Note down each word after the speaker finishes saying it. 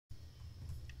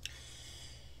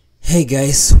Hey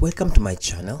guys, welcome to my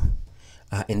channel.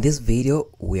 In this video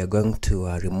we are going to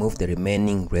remove the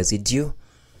remaining residue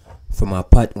from our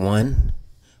part 1,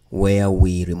 where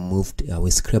we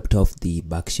scraped off the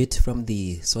backsheet from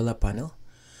the solar panel,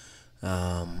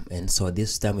 and so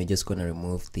this time we're just going to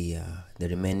remove the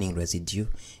remaining residue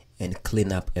and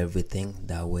clean up everything.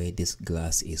 That way this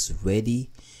glass is ready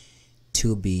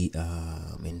to be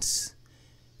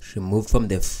removed from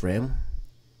the frame,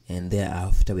 and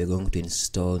thereafter we're going to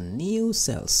install new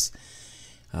cells.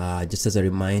 Just as a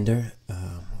reminder,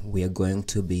 we are going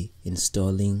to be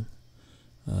installing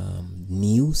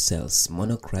new cells,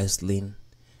 monocrystalline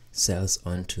cells,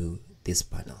 onto this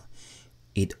panel.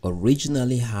 It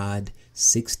originally had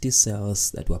 60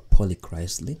 cells that were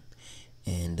polycrystalline,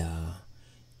 and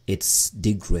it's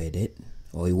degraded,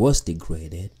 or it was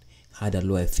degraded, had a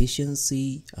low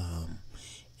efficiency,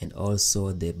 and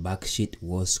also the backsheet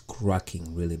was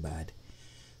cracking really bad.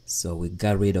 So we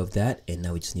got rid of that, and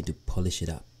now we just need to polish it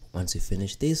up. Once we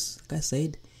finish this, like I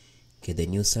said, get the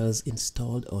new cells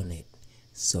installed on it.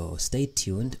 So stay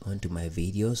tuned onto my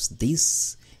videos,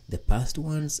 the past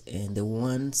ones and the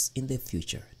ones in the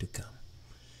future to come.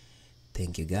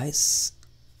 Thank you guys,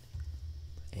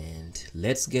 and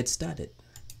let's get started.